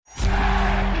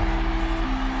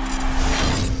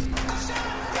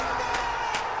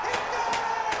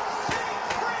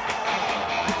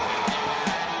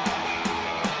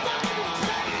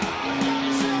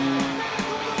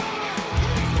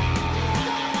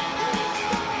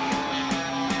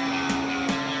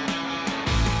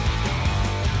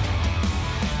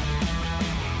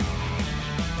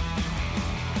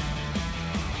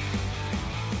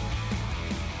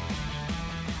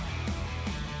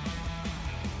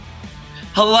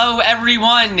Hello,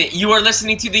 everyone. You are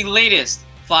listening to the latest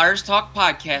Flyers Talk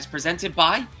podcast presented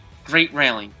by Great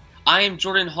Railing. I am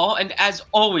Jordan Hall, and as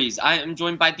always, I am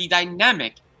joined by the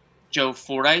dynamic Joe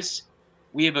Fordyce.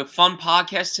 We have a fun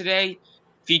podcast today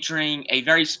featuring a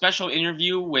very special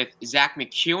interview with Zach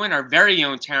McEwen. Our very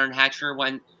own Taryn Hatcher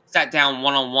sat down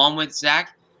one-on-one with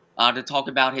Zach to talk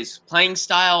about his playing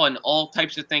style and all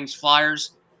types of things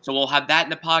Flyers. So we'll have that in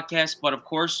the podcast, but of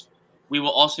course, we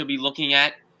will also be looking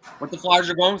at what the Flyers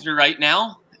are going through right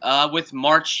now with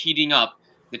March heating up.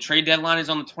 The trade deadline is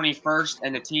on the 21st,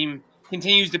 and the team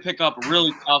continues to pick up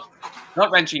really tough,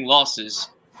 gut-wrenching losses.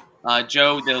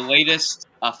 Joe, the latest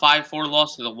 5-4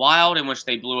 loss to the Wild, in which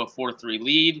they blew a 4-3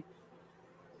 lead.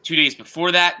 2 days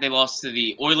before that, they lost to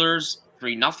the Oilers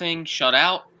 3-0, shut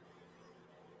out.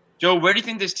 Joe, where do you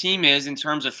think this team is in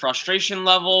terms of frustration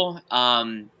level,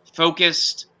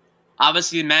 focused?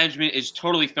 Obviously, the management is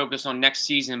totally focused on next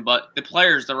season, but the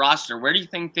players, the roster, where do you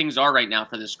think things are right now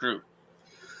for this group?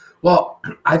 Well,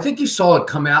 I think you saw it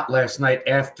come out last night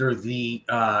after the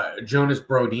Jonas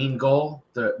Brodin goal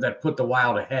that put the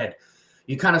Wild ahead.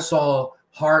 You kind of saw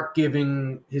Hart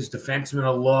giving his defenseman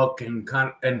a look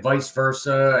and vice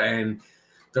versa, and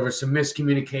there was some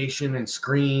miscommunication and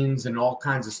screens and all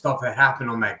kinds of stuff that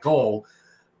happened on that goal.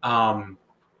 And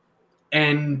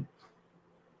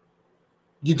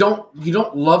you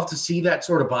don't love to see that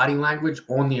sort of body language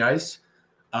on the ice,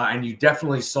 and you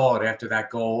definitely saw it after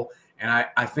that goal. And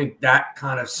I think that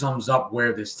kind of sums up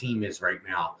where this team is right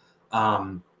now.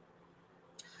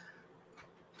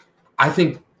 I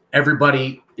think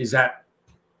everybody is at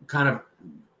a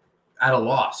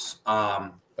loss.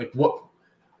 What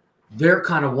they're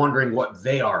kind of wondering what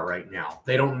they are right now.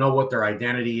 They don't know what their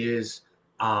identity is.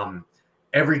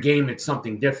 Every game it's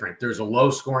something different. There's a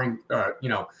low scoring,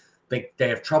 They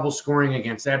have trouble scoring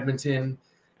against Edmonton,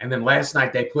 and then last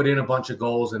night they put in a bunch of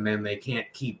goals, and then they can't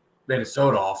keep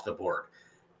Minnesota off the board.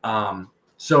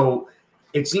 So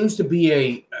it seems to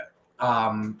be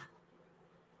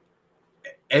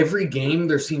every game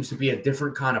there seems to be a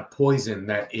different kind of poison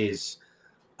that is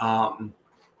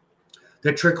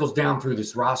that trickles down through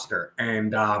this roster.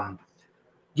 And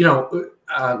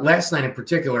last night in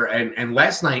particular, and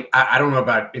last night I don't know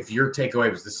about if your takeaway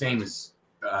was the same as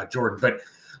Jordan, but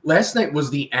last night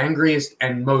was the angriest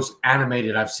and most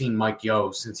animated I've seen Mike Yeo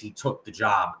since he took the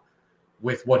job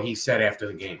with what he said after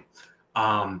the game.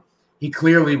 He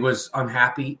clearly was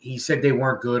unhappy. He said they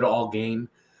weren't good all game.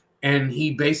 And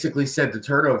he basically said the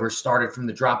turnovers started from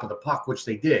the drop of the puck, which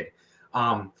they did.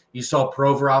 You saw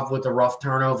Provorov with a rough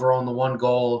turnover on the one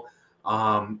goal,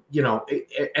 and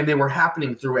they were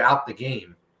happening throughout the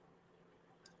game.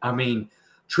 I mean,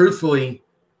 truthfully,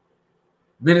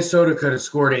 Minnesota could have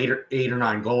scored eight or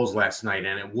nine goals last night,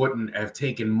 and it wouldn't have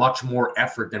taken much more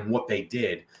effort than what they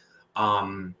did.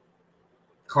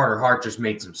 Carter Hart just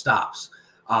made some stops.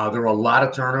 There were a lot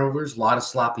of turnovers, a lot of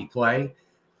sloppy play.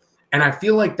 And I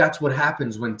feel like that's what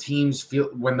happens when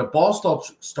when the ball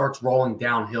starts rolling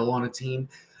downhill on a team.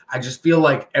 I just feel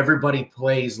like everybody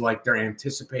plays like they're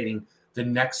anticipating the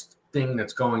next thing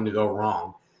that's going to go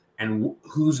wrong and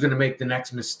who's going to make the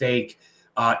next mistake.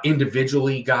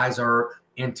 Individually, guys are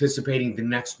anticipating the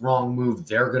next wrong move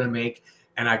they're going to make.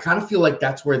 And I kind of feel like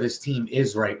that's where this team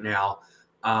is right now.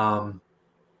 And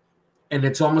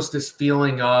it's almost this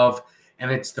feeling of,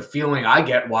 and it's the feeling I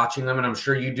get watching them, and I'm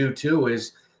sure you do too,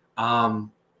 is no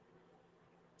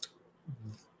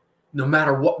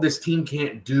matter what this team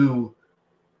can't do,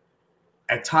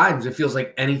 at times it feels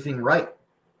like anything right.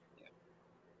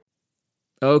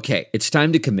 Okay, it's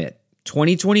time to commit.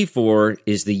 2024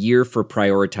 is the year for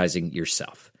prioritizing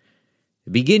yourself.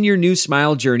 Begin your new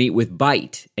smile journey with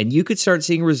Byte, and you could start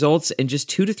seeing results in just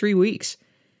 2 to 3 weeks.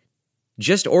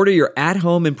 Just order your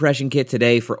at-home impression kit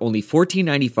today for only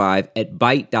 $14.95 at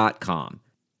Byte.com.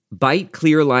 Byte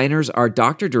clear liners are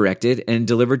doctor-directed and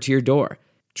delivered to your door.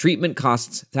 Treatment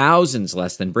costs thousands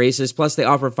less than braces, plus they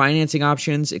offer financing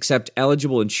options, accept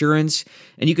eligible insurance,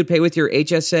 and you could pay with your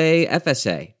HSA,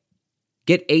 FSA.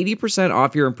 Get 80%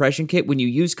 off your impression kit when you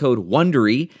use code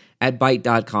WONDERY at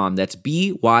Byte.com. That's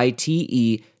BYTE.com.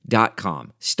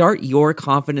 Start your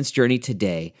confidence journey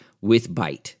today with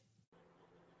Byte.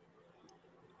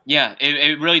 Yeah,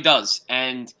 it really does.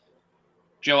 And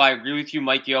Joe, I agree with you.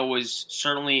 Mike Yeo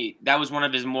that was one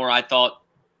of his more, I thought,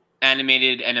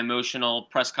 animated and emotional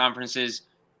press conferences.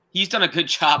 He's done a good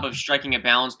job of striking a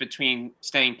balance between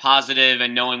staying positive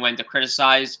and knowing when to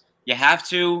criticize. You have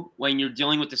to when you're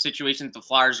dealing with the situation that the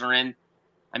Flyers are in.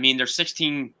 I mean, they're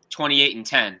 16, 28, and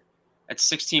 10. That's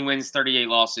 16 wins, 38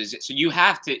 losses. So you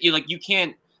have to, you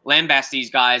can't lambast these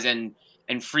guys and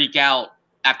freak out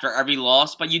after every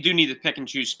loss, but you do need to pick and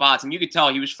choose spots. And you could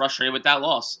tell he was frustrated with that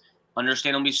loss,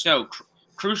 understandably so.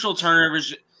 Crucial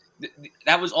turnovers,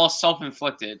 that was all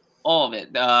self-inflicted, all of it.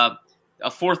 A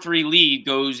 4-3 lead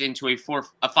goes into a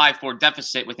 5-4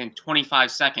 deficit within 25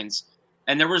 seconds.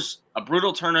 And there was a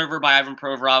brutal turnover by Ivan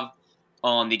Provorov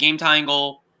on the game-tying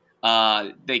goal.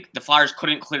 The Flyers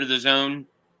couldn't clear the zone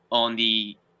on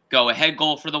the go-ahead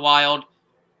goal for the Wild.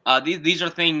 These are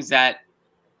things that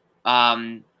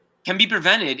can be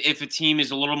prevented if a team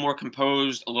is a little more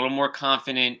composed, a little more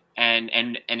confident,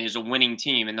 and is a winning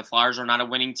team. And the Flyers are not a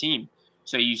winning team.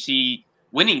 So you see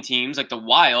winning teams like the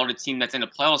Wild, a team that's in a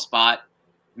playoff spot,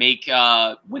 make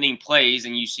winning plays,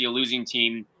 and you see a losing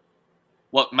team,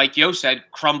 what Mike Yeo said,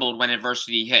 crumbled when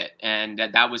adversity hit. And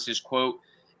that was his quote,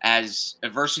 as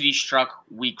adversity struck,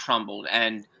 we crumbled.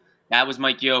 And that was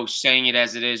Mike Yeo saying it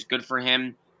as it is. Good for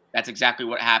him. That's exactly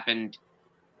what happened.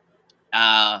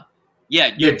 Joe,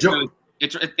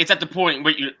 it's at the point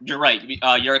where you're right.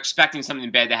 You're expecting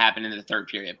something bad to happen in the third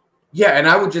period. Yeah, and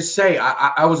I would just say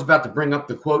I was about to bring up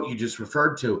the quote you just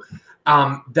referred to.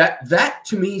 That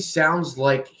to me sounds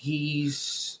like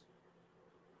he's,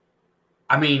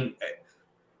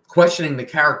 questioning the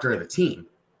character of the team.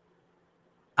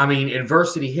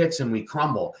 Adversity hits and we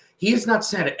crumble. He has not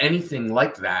said anything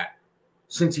like that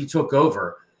since he took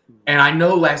over. And I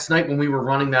know last night when we were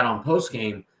running that on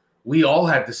postgame, we all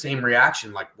had the same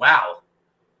reaction, like, wow.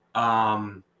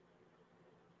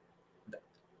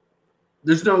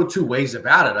 There's no two ways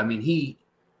about it.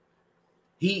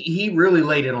 He really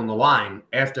laid it on the line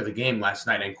after the game last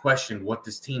night and questioned what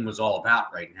this team was all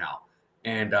about right now.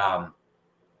 And,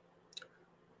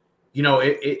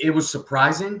 it was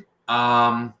surprising.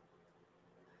 I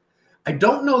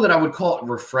don't know that I would call it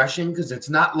refreshing, because it's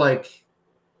not like,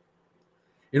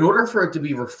 in order for it to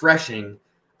be refreshing,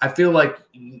 I feel like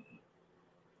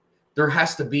there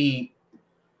has to be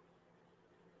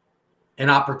an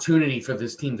opportunity for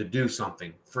this team to do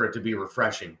something for it to be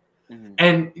refreshing. Mm-hmm.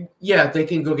 And yeah, they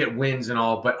can go get wins and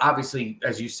all, but obviously,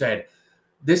 as you said,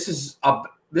 this is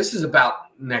about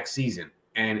next season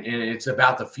and it's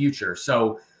about the future.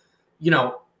 So,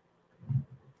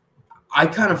 I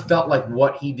kind of felt like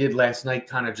what he did last night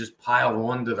kind of just piled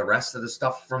on to the rest of the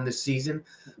stuff from this season,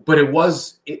 but it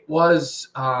was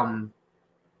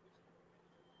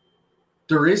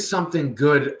there is something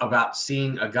good about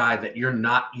seeing a guy that you're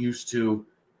not used to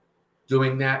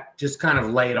doing that, just kind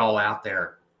of lay it all out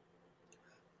there.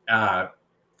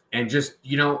 And just,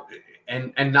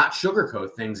 and not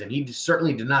sugarcoat things. And he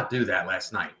certainly did not do that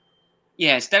last night.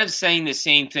 Yeah, instead of saying the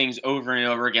same things over and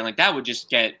over again, like that would just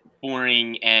get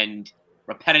boring and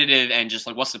repetitive and just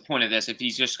like, what's the point of this if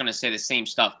he's just going to say the same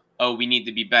stuff? Oh, we need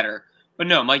to be better. But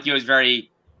no, Mike Yeo is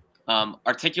very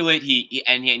articulate.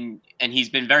 And he's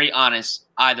been very honest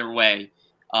either way,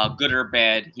 good or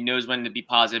bad. He knows when to be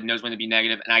positive, knows when to be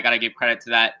negative, and I got to give credit to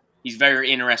that. He's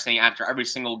very interesting after every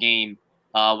single game.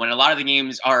 When a lot of the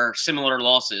games are similar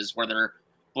losses, where they're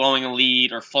blowing a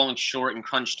lead or falling short in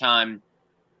crunch time,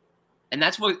 and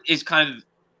that's what is kind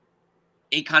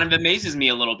of amazes me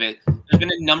a little bit. There's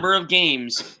been a number of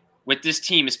games with this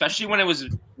team, especially when it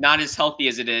was not as healthy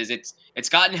as it is. It's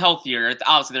gotten healthier.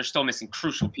 Obviously, they're still missing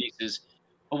crucial pieces.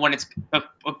 But when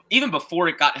even before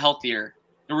it got healthier,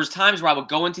 there was times where I would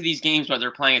go into these games where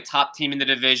they're playing a top team in the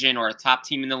division or a top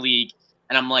team in the league,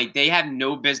 and I'm like, they have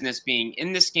no business being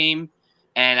in this game,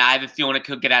 and I have a feeling it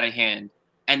could get out of hand.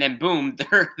 And then boom,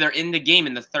 they're in the game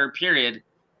in the third period.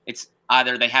 It's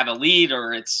either they have a lead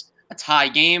or it's a tie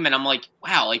game, and I'm like,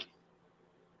 wow, like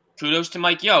kudos to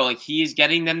Mike Yeo. Like he is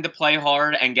getting them to play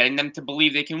hard and getting them to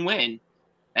believe they can win,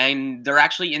 and they're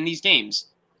actually in these games.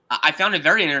 I found it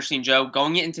very interesting, Joe,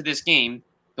 going into this game.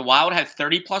 The Wild had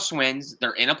 30-plus wins.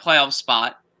 They're in a playoff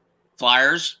spot.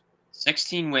 Flyers,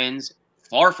 16 wins,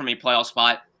 far from a playoff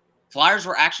spot. Flyers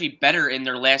were actually better in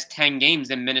their last 10 games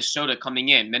than Minnesota coming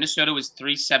in. Minnesota was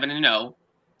 3-7-0.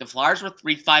 The Flyers were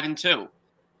 3-5-2.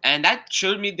 And that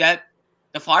showed me that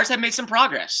the Flyers had made some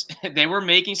progress. They were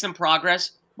making some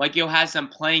progress. Mike Yeo has them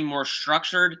playing more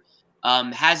structured,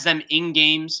 has them in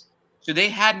games. So they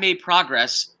had made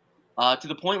progress. To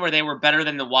the point where they were better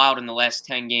than the Wild in the last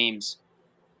 10 games.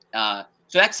 So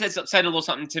that said a little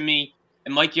something to me.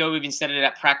 And Mike Yeo even said it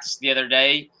at practice the other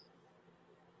day.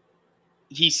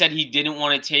 He said he didn't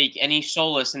want to take any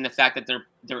solace in the fact that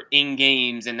they're in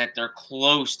games and that they're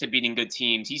close to beating good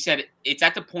teams. He said it's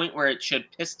at the point where it should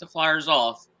piss the Flyers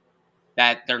off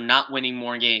that they're not winning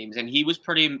more games. And he was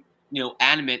pretty,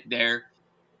 animated there.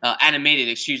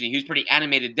 He was pretty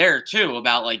animated there too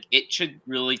about like it should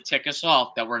really tick us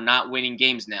off that we're not winning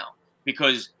games now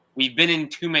because we've been in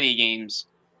too many games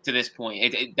to this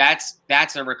point.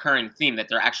 That's a recurring theme that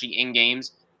they're actually in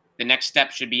games the next step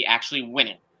should be actually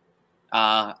winning.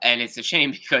 And it's a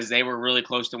shame because they were really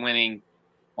close to winning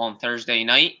on Thursday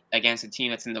night against a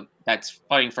team that's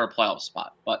fighting for a playoff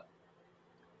spot. But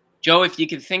Joe, if you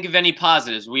can think of any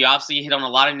positives, we obviously hit on a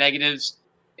lot of negatives.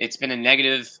 It's been a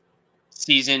negative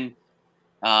season.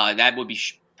 That would be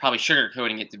probably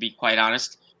sugarcoating it, to be quite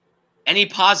honest. Any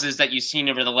positives that you've seen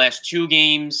over the last 2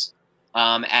 games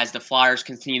as the Flyers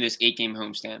continue this 8-game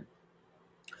homestand?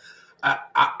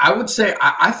 I would say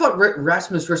I thought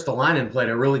Rasmus Ristolainen played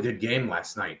a really good game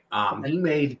last night.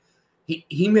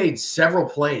 He made several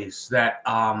plays that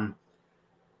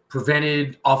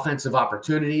prevented offensive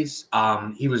opportunities.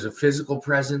 He was a physical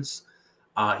presence.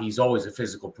 He's always a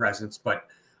physical presence, but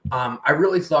I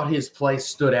really thought his play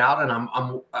stood out. And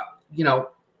I'm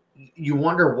you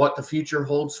wonder what the future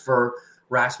holds for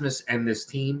Rasmus and this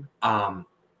team.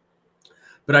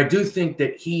 But I do think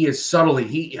that he is subtly,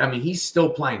 he's still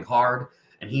playing hard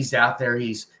and he's out there.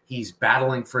 He's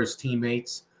battling for his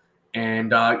teammates.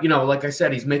 And, like I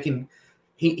said,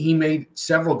 he made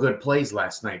several good plays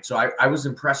last night. So I was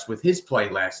impressed with his play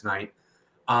last night.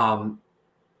 And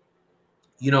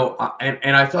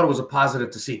I thought it was a positive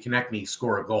to see Konechny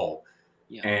score a goal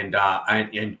and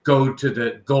go to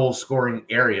the goal scoring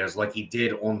areas like he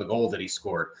did on the goal that he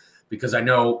scored. Because I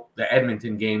know the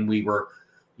Edmonton game, we were,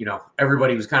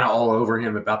 everybody was kind of all over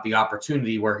him about the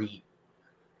opportunity where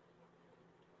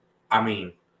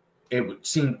it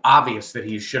seemed obvious that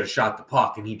he should have shot the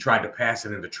puck and he tried to pass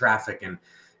it into traffic and,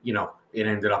 it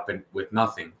ended up with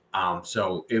nothing.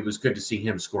 So it was good to see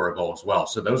him score a goal as well.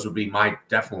 So those would be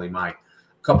definitely my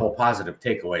couple positive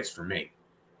takeaways for me.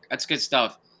 That's good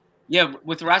stuff. Yeah,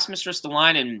 with Rasmus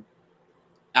Ristolainen,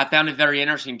 I found it very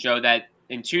interesting, Joe, that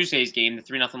in Tuesday's game, the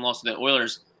 3-0 loss to the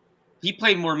Oilers, he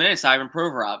played more minutes than Ivan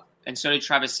Provorov, and so did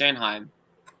Travis Sanheim,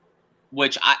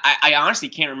 which I honestly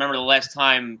can't remember the last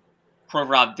time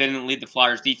Provorov didn't lead the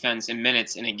Flyers defense in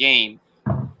minutes in a game.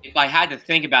 If I had to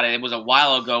think about it, it was a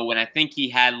while ago when I think he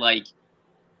had like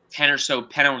 10 or so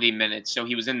penalty minutes, so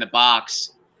he was in the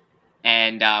box,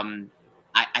 and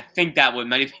I think that would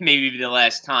maybe be the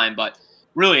last time, but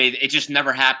really it just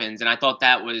never happens, and I thought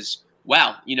that was,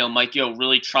 wow, Mike Yeo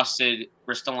really trusted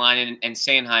Ristolainen and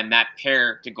Sanheim, that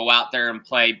pair, to go out there and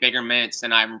play bigger minutes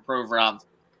than Ivan Provorov.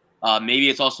 Maybe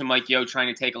it's also Mike Yeo trying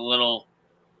to take a little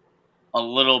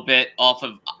bit off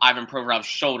of Ivan Provorov's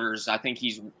shoulders. I think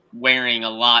he's wearing a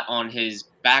lot on his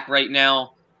back right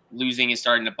now. Losing is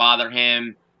starting to bother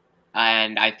him.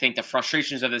 And I think the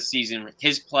frustrations of the season with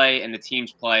his play and the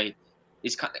team's play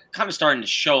is kind of starting to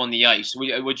show on the ice.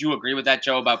 Would you agree with that,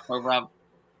 Joe, about Provorov?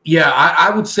 Yeah,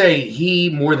 I would say he,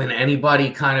 more than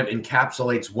anybody, kind of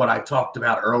encapsulates what I talked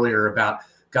about earlier about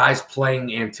guys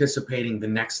playing, anticipating the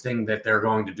next thing that they're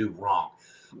going to do wrong.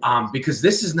 Because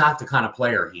this is not the kind of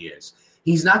player he is.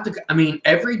 He's not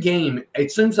every game,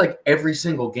 it seems like every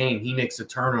single game he makes a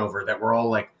turnover that we're all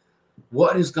like,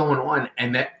 what is going on?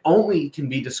 And that only can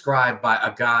be described by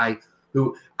a guy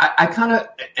who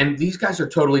and these guys are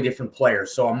totally different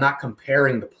players, so I'm not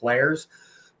comparing the players,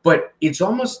 but it's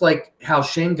almost like how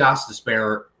Shane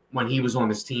Gostisbehere, when he was on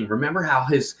this team, remember how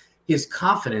his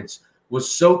confidence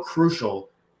was so crucial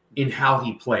in how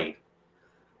he played.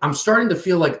 I'm starting to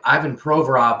feel like Ivan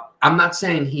Provorov, I'm not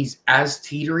saying he's as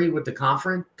teetery with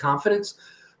the confidence,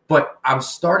 but I'm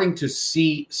starting to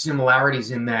see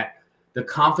similarities in that the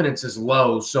confidence is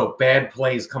low, so bad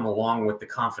plays come along with the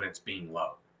confidence being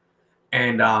low.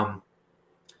 And,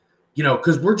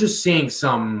 because we're just seeing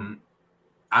some,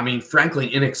 frankly,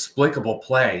 inexplicable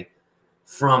play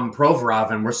from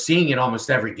Provorov, and we're seeing it almost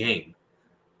every game.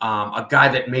 A guy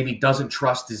that maybe doesn't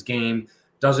trust his game,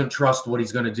 doesn't trust what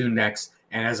he's going to do next,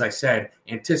 and as I said,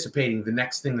 anticipating the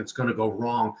next thing that's going to go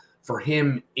wrong for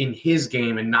him in his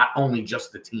game and not only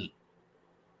just the team.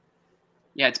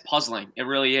 Yeah, it's puzzling. It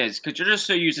really is, because you're just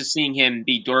so used to seeing him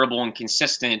be durable and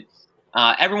consistent.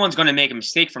 Everyone's going to make a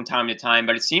mistake from time to time,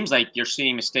 but it seems like you're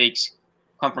seeing mistakes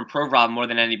come from Provorov more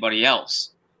than anybody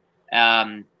else.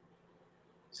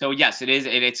 So yes, it is.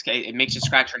 It makes you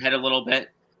scratch your head a little bit.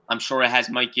 I'm sure it has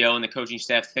Mike Yeo and the coaching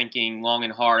staff thinking long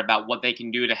and hard about what they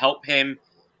can do to help him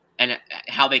and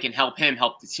how they can help him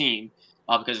help the team.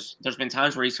 Because there's been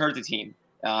times where he's hurt the team.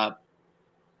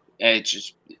 It's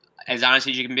just as honest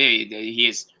as you can be. He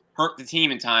has hurt the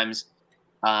team in times.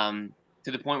 To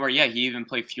the point where, he even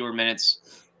played fewer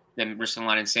minutes than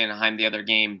Ristolainen and Sanheim the other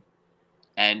game.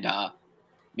 And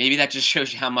maybe that just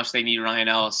shows you how much they need Ryan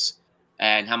Ellis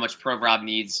and how much Provorov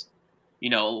needs,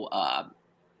 a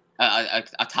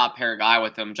top pair guy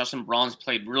with him. Justin Braun's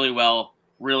played really well,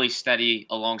 really steady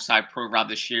alongside Provorov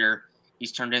this year.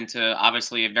 He's turned into,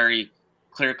 obviously, a very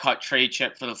clear-cut trade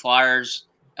chip for the Flyers.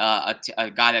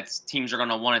 a guy that teams are going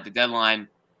to want at the deadline.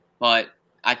 But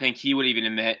I think he would even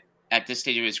admit at this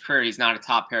stage of his career, he's not a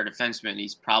top pair defenseman.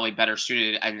 He's probably better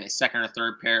suited in a second or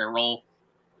third pair role.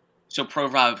 So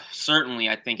Provorov, certainly,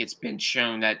 I think it's been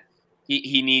shown that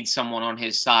he needs someone on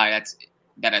his side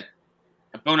a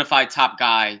bona fide top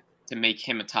guy to make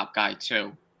him a top guy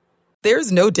too.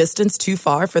 There's no distance too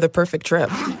far for the perfect trip.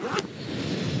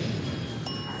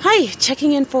 Hi,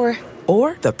 checking in for...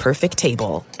 Or the perfect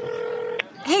table.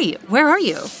 Hey, where are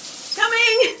you?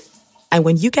 Coming! And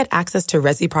when you get access to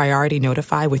Resi Priority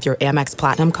Notify with your Amex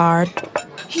Platinum card...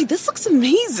 Hey, this looks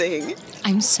amazing!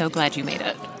 I'm so glad you made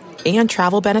it. And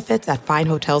travel benefits at fine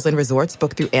hotels and resorts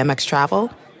booked through Amex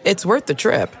Travel, it's worth the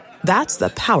trip. That's the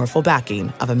powerful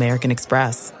backing of American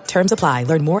Express. Terms apply.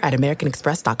 Learn more at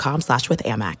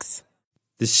americanexpress.com/withAmex.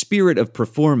 The spirit of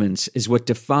performance is what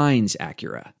defines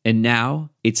Acura. And now,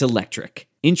 it's electric.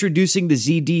 Introducing the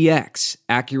ZDX,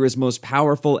 Acura's most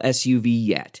powerful SUV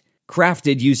yet.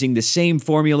 Crafted using the same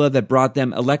formula that brought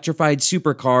them electrified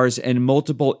supercars and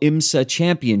multiple IMSA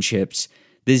championships,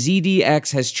 the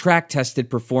ZDX has track-tested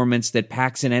performance that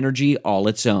packs an energy all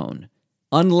its own.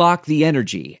 Unlock the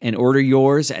energy and order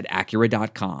yours at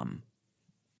Acura.com.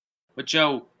 But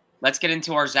Joe, let's get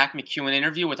into our Zach McEwen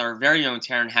interview with our very own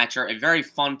Taryn Hatcher, a very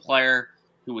fun player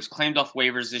who was claimed off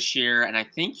waivers this year, and I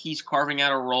think he's carving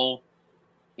out a role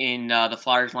in the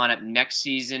Flyers lineup next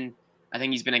season. I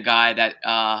think he's been a guy that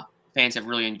fans have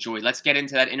really enjoyed. Let's get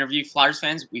into that interview. Flyers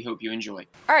fans, we hope you enjoy.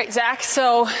 All right, Zach,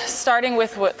 so starting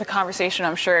with what the conversation,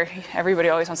 I'm sure everybody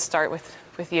always wants to start with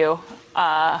you.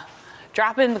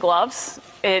 Dropping the gloves.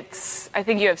 I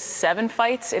think you have 7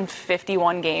 fights in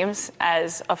 51 games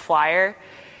as a Flyer,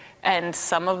 and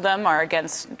some of them are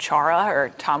against Chara or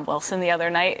Tom Wilson the other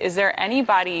night. Is there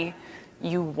anybody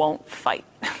you won't fight?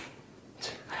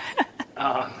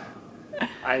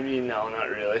 I mean, no, not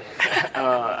really.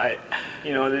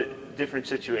 The different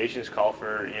situations call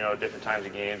for, different times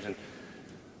of games, and,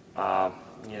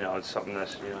 it's something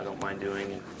that's, I don't mind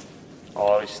doing. And I'll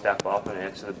always step up and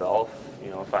answer the bell,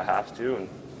 if I have to. And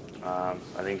I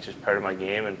think it's just part of my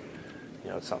game, and,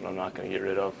 it's something I'm not going to get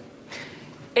rid of.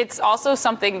 It's also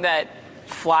something that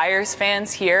Flyers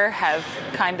fans here have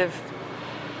kind of...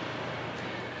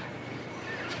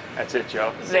 That's it,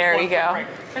 Joe. There you go.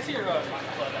 I see your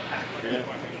yeah.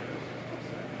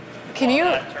 Can you...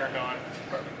 Turned on.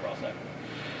 Perfect. We're all set.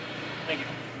 Thank you.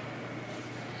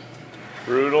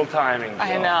 Brutal timing, Joe.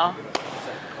 I know.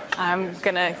 I'm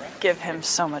going to give him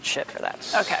so much shit for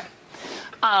that. Okay.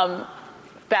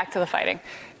 Back to the fighting.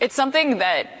 It's something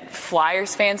that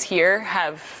Flyers fans here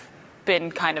have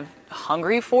been kind of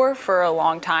hungry for a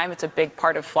long time. It's a big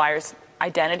part of Flyers'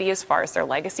 identity as far as their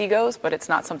legacy goes, but it's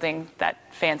not something that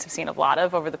fans have seen a lot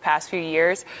of over the past few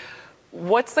years.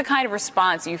 What's the kind of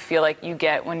response you feel like you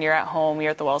get when you're at home,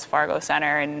 you're at the Wells Fargo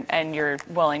Center, and you're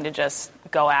willing to just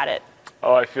go at it?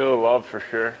 Oh, I feel the love for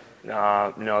sure.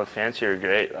 The fans here are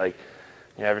great.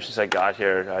 Ever since I got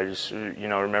here, I just,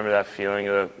 remember that feeling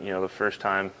of, the first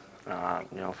time,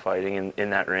 fighting in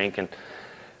that rink, and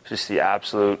just the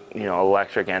absolute,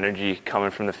 electric energy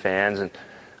coming from the fans, and,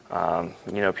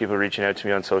 people reaching out to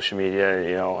me on social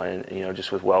media, and,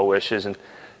 just with well wishes, and,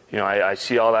 I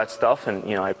see all that stuff,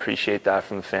 and, I appreciate that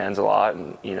from the fans a lot,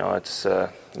 and, it's the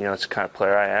kind of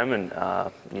player I am, and,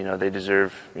 they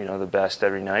deserve, the best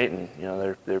every night, and,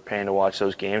 they're paying to watch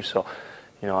those games, so,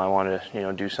 I want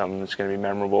to, do something that's going to be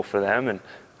memorable for them, and,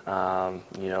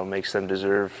 makes them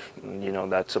deserve,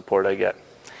 that support I get.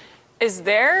 Is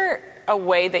there a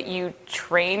way that you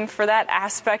train for that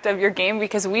aspect of your game?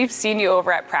 Because we've seen you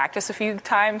over at practice a few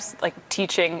times,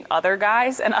 teaching other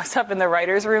guys, and us up in the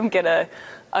writers' room get a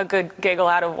good giggle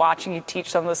out of watching you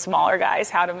teach some of the smaller guys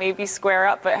how to maybe square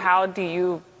up. But how do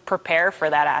you prepare for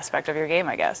that aspect of your game,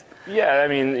 I guess? Yeah, I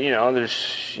mean,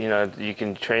 there's, you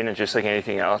can train it just like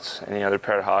anything else, any other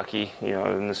part of hockey.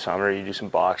 In the summer you do some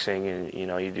boxing, and,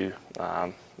 you do,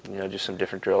 just some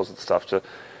different drills and stuff to,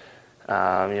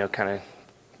 kind of,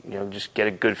 just get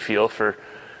a good feel for,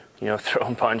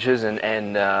 throwing punches and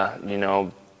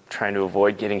trying to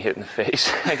avoid getting hit in the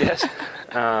face, I guess.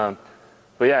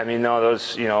 But yeah, I mean, no,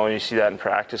 those, when you see that in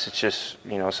practice, it's just,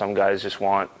 some guys just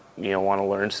want to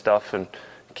learn stuff, and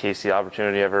in case the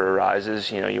opportunity ever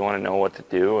arises, you want to know what to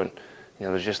do, and,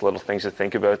 there's just little things to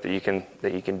think about that you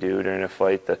can do during a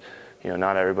fight that,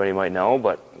 not everybody might know,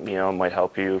 but, it might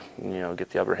help you, get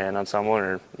the upper hand on someone,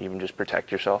 or even just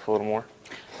protect yourself a little more.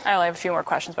 I only have a few more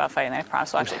questions about fighting, I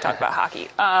promise we'll actually talk about hockey.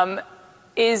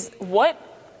 Is what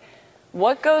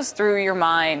goes through your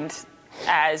mind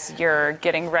as you're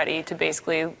getting ready to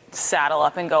basically saddle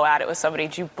up and go at it with somebody?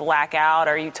 Did you black out?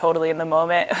 Are you totally in the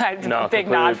moment? No, big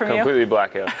nod from you. Completely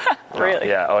black out. Really?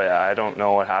 Yeah. Oh yeah. I don't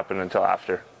know what happened until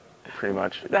after, pretty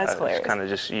much. That's hilarious. It's kind of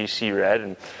just you see red,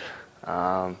 and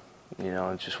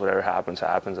it's just whatever happens.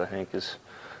 I think is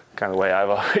kind of the way I've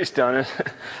always done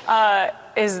it.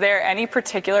 Is there any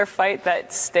particular fight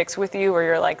that sticks with you where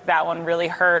you're like, that one really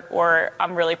hurt, or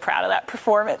I'm really proud of that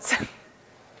performance?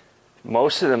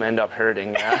 Most of them end up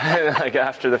hurting, like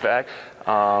after the fact.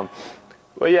 Well,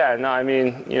 yeah, no, I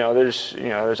mean,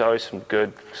 there's always some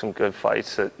good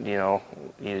fights that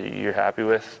you're happy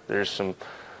with. There's some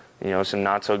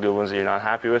not so good ones that you're not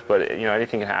happy with. But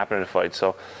anything can happen in a fight.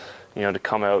 So, to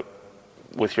come out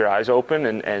with your eyes open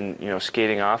and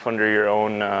skating off under your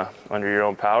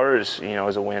own power is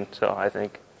a win. So I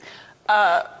think.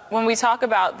 When we talk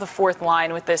about the fourth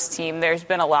line with this team, there's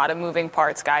been a lot of moving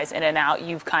parts, guys, in and out.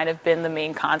 You've kind of been the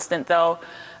main constant, though,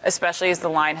 especially as the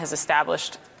line has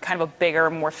established kind of a bigger,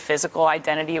 more physical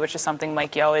identity, which is something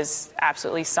Mike Yeo has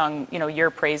absolutely sung, your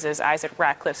praises, Isaac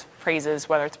Ratcliffe's praises,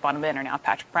 whether it's Bunnaman or now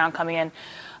Patrick Brown coming in.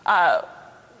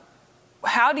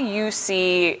 How do you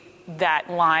see that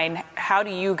line? How do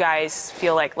you guys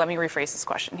feel like, let me rephrase this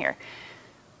question here.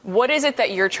 What is it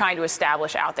that you're trying to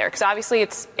establish out there? Because obviously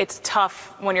it's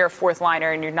tough when you're a fourth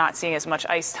liner and you're not seeing as much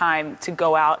ice time to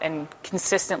go out and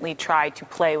consistently try to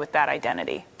play with that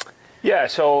identity. Yeah,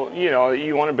 so,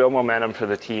 you want to build momentum for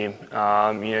the team.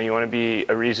 You want to be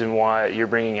a reason why you're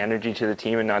bringing energy to the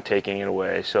team and not taking it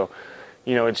away. So,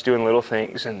 it's doing little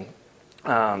things and,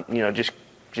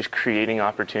 just creating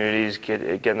opportunities,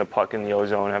 getting the puck in the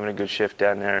O-zone, having a good shift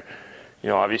down there.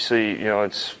 Obviously,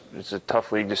 it's a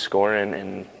tough league to score in,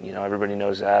 and everybody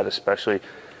knows that, especially,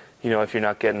 if you're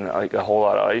not getting like a whole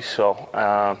lot of ice. So,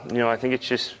 I think it's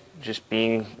just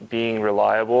being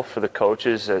reliable for the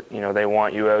coaches that they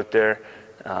want you out there.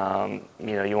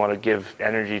 You want to give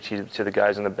energy to the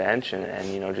guys on the bench,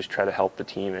 and just try to help the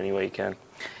team any way you can.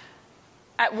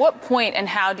 At what point and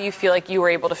how do you feel like you were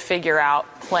able to figure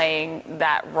out playing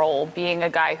that role, being a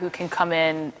guy who can come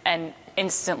in and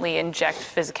instantly inject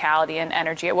physicality and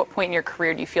energy? At what point in your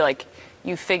career do you feel like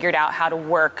you figured out how to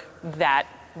work that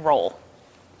role?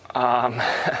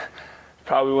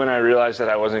 Probably when I realized that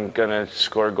I wasn't going to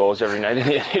score goals every night in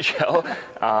the NHL.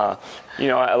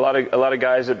 A lot of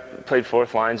guys that played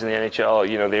fourth lines in the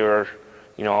NHL, they were,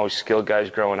 always skilled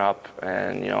guys growing up,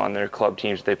 and on their club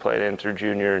teams they played in through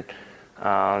junior.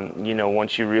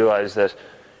 Once you realize that,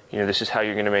 this is how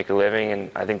you're going to make a living, and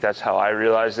I think that's how I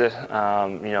realized it. How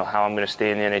I'm going to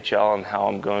stay in the NHL and how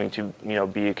I'm going to,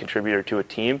 be a contributor to a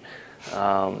team.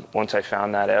 Once I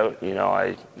found that out,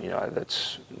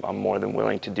 I'm more than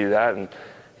willing to do that, and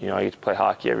I get to play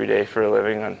hockey every day for a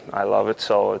living, and I love it.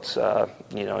 So it's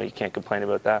you can't complain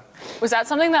about that. Was that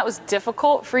something that was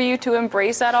difficult for you to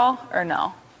embrace at all, or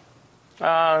no?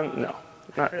 No,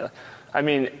 not really. I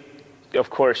mean, of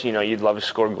course, you'd love to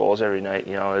score goals every night.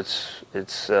 It's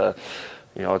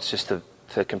just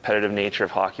the competitive nature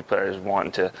of hockey players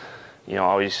wanting to,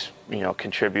 always,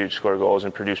 contribute, score goals,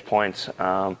 and produce points.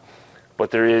 But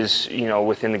there is,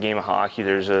 within the game of hockey,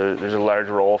 there's a large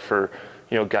role for,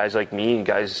 guys like me and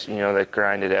guys, that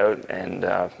grind it out and,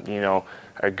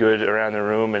 are good around the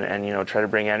room and try to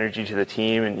bring energy to the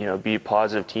team and, be a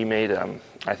positive teammate.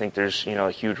 I think there's,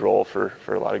 a huge role for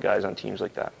a lot of guys on teams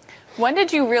like that. When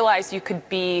did you realize you could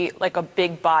be like a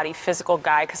big body physical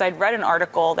guy? Because I'd read an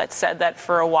article that said that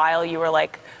for a while you were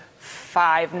like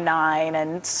 5'9"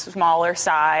 and smaller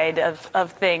side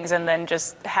of things, and then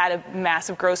just had a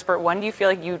massive growth spurt. When do you feel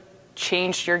like you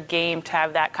changed your game to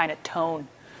have that kind of tone?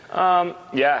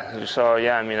 Yeah. So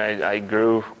I mean, I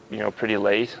grew, pretty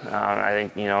late. I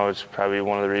think, it's probably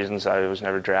one of the reasons I was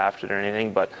never drafted or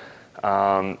anything. But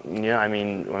I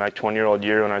mean, when my 20-year-old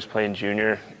year, when I was playing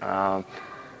junior,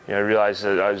 I realized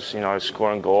that I was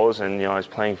scoring goals and, I was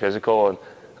playing physical and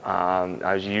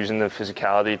I was using the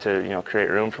physicality to, create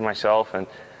room for myself and,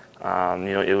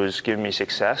 it was giving me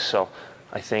success. So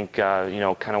I think,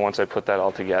 kind of once I put that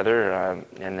all together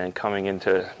and then coming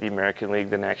into the American League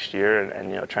the next year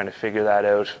and trying to figure that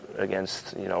out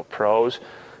against, pros,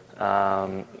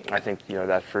 I think,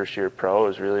 that first year pro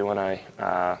is really when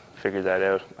I figured that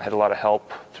out. I had a lot of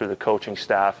help through the coaching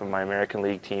staff of my American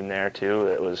League team there too.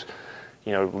 It was,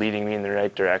 leading me in the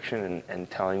right direction and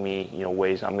telling me,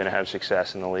 ways I'm going to have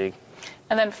success in the league.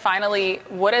 And then finally,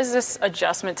 what has this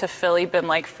adjustment to Philly been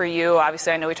like for you?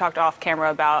 Obviously, I know we talked off camera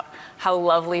about how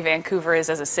lovely Vancouver is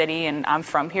as a city, and I'm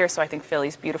from here, so I think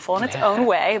Philly's beautiful in its own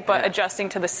way. But adjusting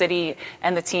to the city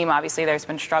and the team, obviously there's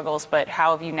been struggles, but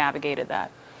how have you navigated that?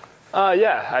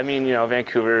 Yeah, I mean,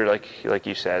 Vancouver, like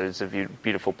you said, it's a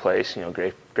beautiful place.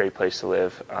 Great place to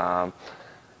live. And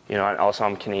also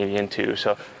I'm Canadian too,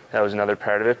 so that was another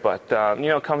part of it. But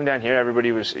coming down here,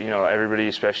 everybody,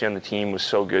 especially on the team, was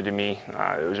so good to me.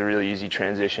 It was a really easy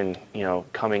transition,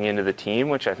 coming into the team,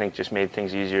 which I think just made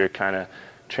things easier, kind of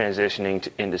transitioning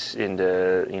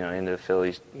into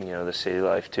Philly, the city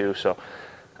life too. So.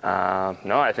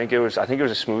 No, I think it was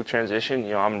a smooth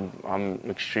transition. I'm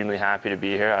extremely happy to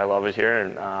be here. I love it here,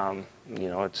 and I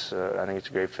think it's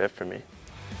a great fit for me.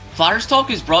 Flyers Talk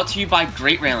is brought to you by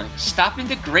Great Railing. Stop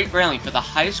into Great Railing for the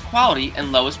highest quality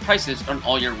and lowest prices on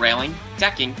all your railing,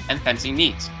 decking, and fencing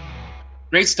needs.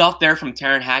 Great stuff there from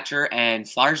Taryn Hatcher and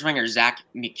Flyers ringer Zach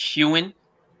McEwen.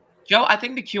 Joe, I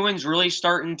think McEwen's really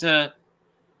starting to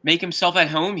make himself at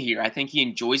home here. I think he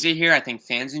enjoys it here. I think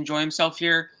fans enjoy himself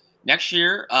here. Next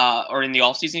year, or in the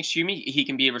offseason, he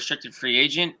can be a restricted free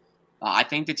agent. I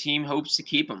think the team hopes to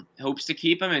keep him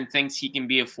and thinks he can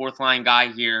be a fourth-line guy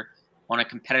here on a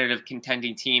competitive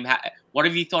contending team. What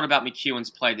have you thought about McEwen's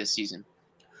play this season?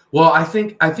 Well, I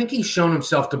think he's shown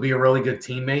himself to be a really good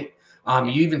teammate.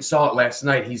 You even saw it last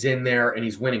night. He's in there and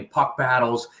he's winning puck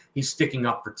battles. He's sticking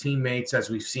up for teammates, as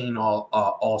we've seen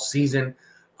all season.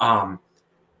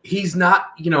 He's not,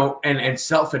 and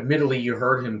self-admittedly, you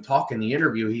heard him talk in the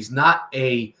interview, he's not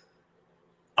a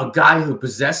guy who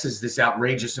possesses this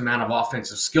outrageous amount of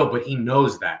offensive skill, but he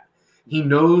knows that. He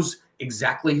knows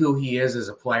exactly who he is as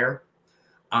a player,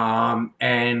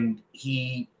 and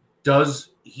he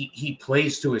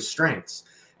plays to his strengths.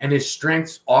 And his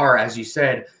strengths are, as you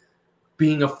said,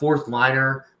 being a fourth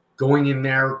liner, going in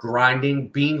there, grinding,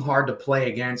 being hard to play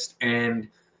against, and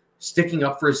sticking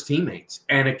up for his teammates,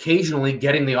 and occasionally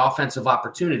getting the offensive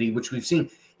opportunity, which we've seen.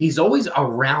 He's always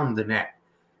around the net.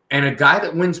 And a guy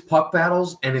that wins puck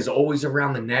battles and is always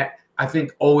around the net, I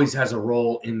think always has a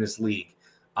role in this league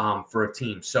for a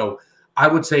team. So I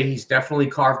would say he's definitely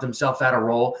carved himself out a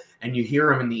role, and you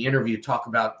hear him in the interview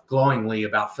talk glowingly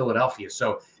about Philadelphia.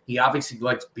 So he obviously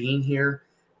likes being here,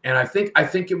 and I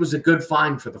think it was a good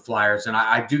find for the Flyers, and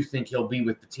I do think he'll be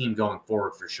with the team going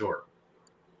forward for sure.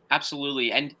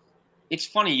 Absolutely. And it's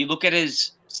funny, you look at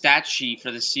his stat sheet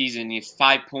for the season, he has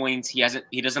 5 points,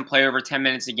 he doesn't play over 10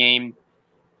 minutes a game,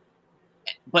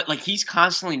 but he's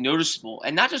constantly noticeable,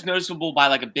 and not just noticeable by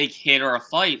a big hit or a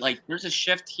fight. There's a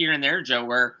shift here and there, Joe,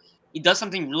 where he does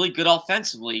something really good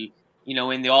offensively,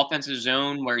 in the offensive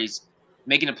zone where he's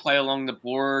making a play along the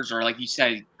boards, or like you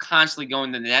said, constantly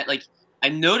going to the net. I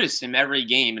notice him every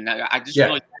game, and I just feel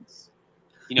like that's,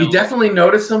 you definitely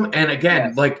notice him. And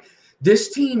again,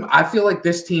 this team, I feel like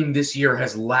this team this year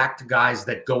has lacked guys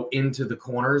that go into the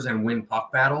corners and win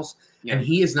puck battles, and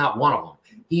he is not one of them.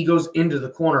 He goes into the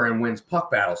corner and wins puck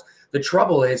battles. The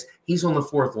trouble is he's on the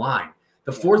fourth line.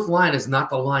 The fourth line is not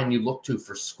the line you look to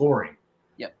for scoring.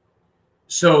 Yep.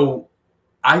 So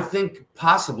I think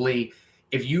possibly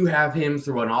if you have him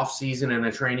through an offseason and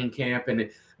a training camp, and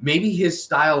maybe his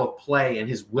style of play and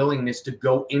his willingness to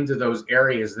go into those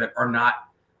areas that are not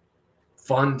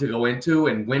fun to go into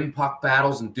and win puck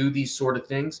battles and do these sort of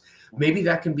things, maybe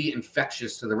that can be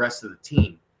infectious to the rest of the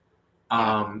team.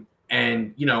 And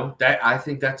that I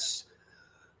think that's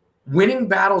winning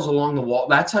battles along the wall.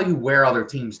 That's how you wear other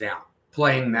teams down,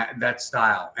 playing that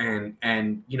style.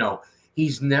 And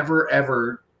he's never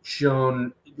ever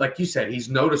shown, like you said, he's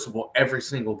noticeable every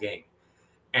single game.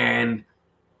 And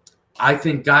I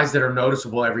think guys that are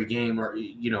noticeable every game are,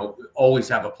 always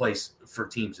have a place for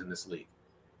teams in this league.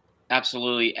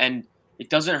 Absolutely. And it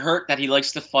doesn't hurt that he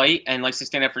likes to fight and likes to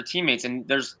stand up for teammates. And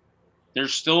there's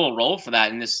still a role for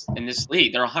that in this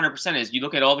league. There 100% is. You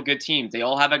look at all the good teams, they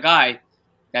all have a guy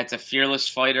that's a fearless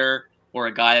fighter, or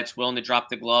a guy that's willing to drop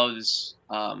the gloves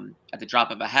at the drop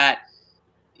of a hat.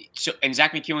 So, and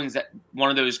Zach McEwen's one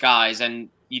of those guys. And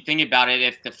you think about it,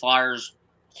 if the Flyers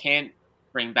can't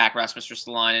bring back Rasmus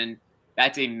Ristolainen,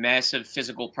 that's a massive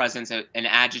physical presence, an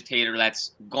agitator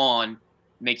that's gone.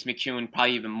 Makes McEwen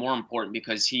probably even more important,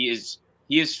 because he is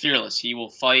fearless. He will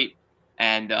fight,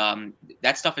 and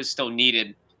that stuff is still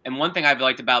needed. And one thing I've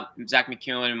liked about Zach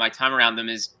McEwen and my time around him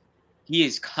is he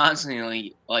is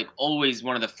constantly, always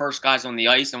one of the first guys on the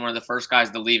ice and one of the first guys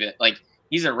to leave it.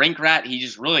 He's a rink rat. He's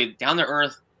just really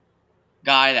down-to-earth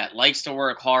guy that likes to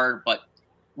work hard, but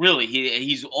really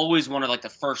he's always one of the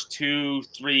first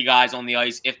 2-3 guys on the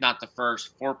ice, if not the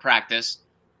first, for practice.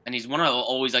 And he's one of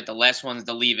always the last ones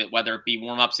to leave it, whether it be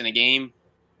warm-ups in a game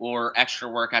or extra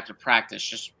work after practice.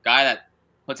 Just a guy that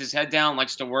puts his head down,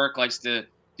 likes to work, likes to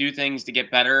do things to get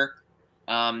better.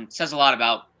 Says a lot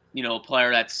about, a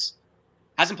player that's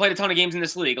hasn't played a ton of games in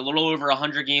this league, a little over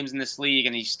 100 games in this league,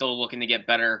 and he's still looking to get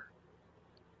better.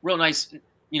 Real nice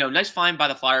nice find by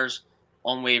the Flyers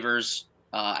on waivers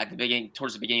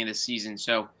towards the beginning of the season.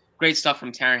 So great stuff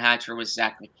from Taryn Hatcher with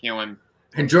Zach McEwen.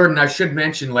 And Jordan, I should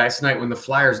mention last night when the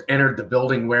Flyers entered the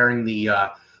building wearing the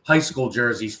high school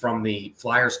jerseys from the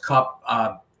Flyers Cup,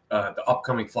 the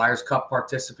upcoming Flyers Cup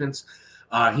participants,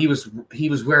 he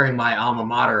was wearing my alma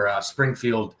mater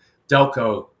Springfield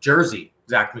Delco jersey.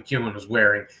 Zach McEwen was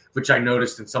wearing, which I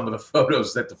noticed in some of the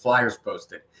photos that the Flyers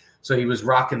posted. So he was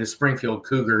rocking the Springfield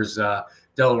Cougars,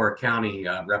 Delaware County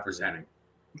representing.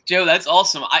 Joe, that's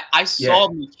awesome. I saw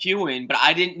McEwen, but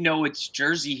I didn't know which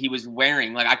jersey he was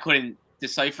wearing. Like, I couldn't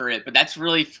decipher it, but that's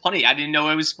really funny. I didn't know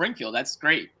it was Springfield. That's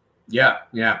great. Yeah.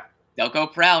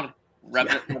 Delco proud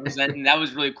representing. That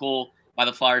was really cool by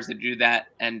the Flyers to do that,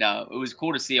 and it was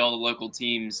cool to see all the local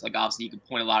teams. Like, obviously, you could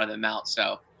point a lot of them out.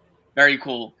 So, very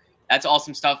cool. That's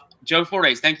awesome stuff. Joe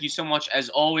Fortes, thank you so much as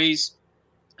always.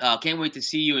 Can't wait to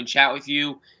see you and chat with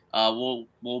you.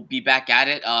 We'll be back at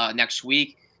it next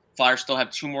week. Flyers still have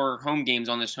 2 more home games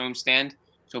on this homestand,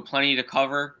 so plenty to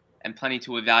cover and plenty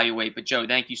to evaluate. But, Joe,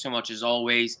 thank you so much as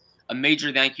always. A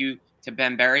major thank you to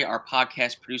Ben Berry, our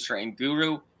podcast producer and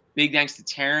guru. Big thanks to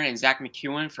Taryn and Zach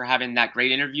McEwen for having that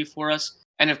great interview for us.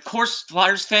 And, of course,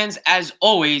 Flyers fans, as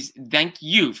always, thank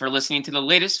you for listening to the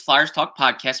latest Flyers Talk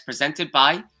podcast presented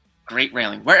by Great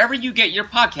Railing. Wherever you get your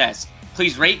podcasts,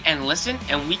 please rate and listen,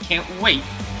 and we can't wait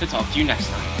to talk to you next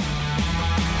time.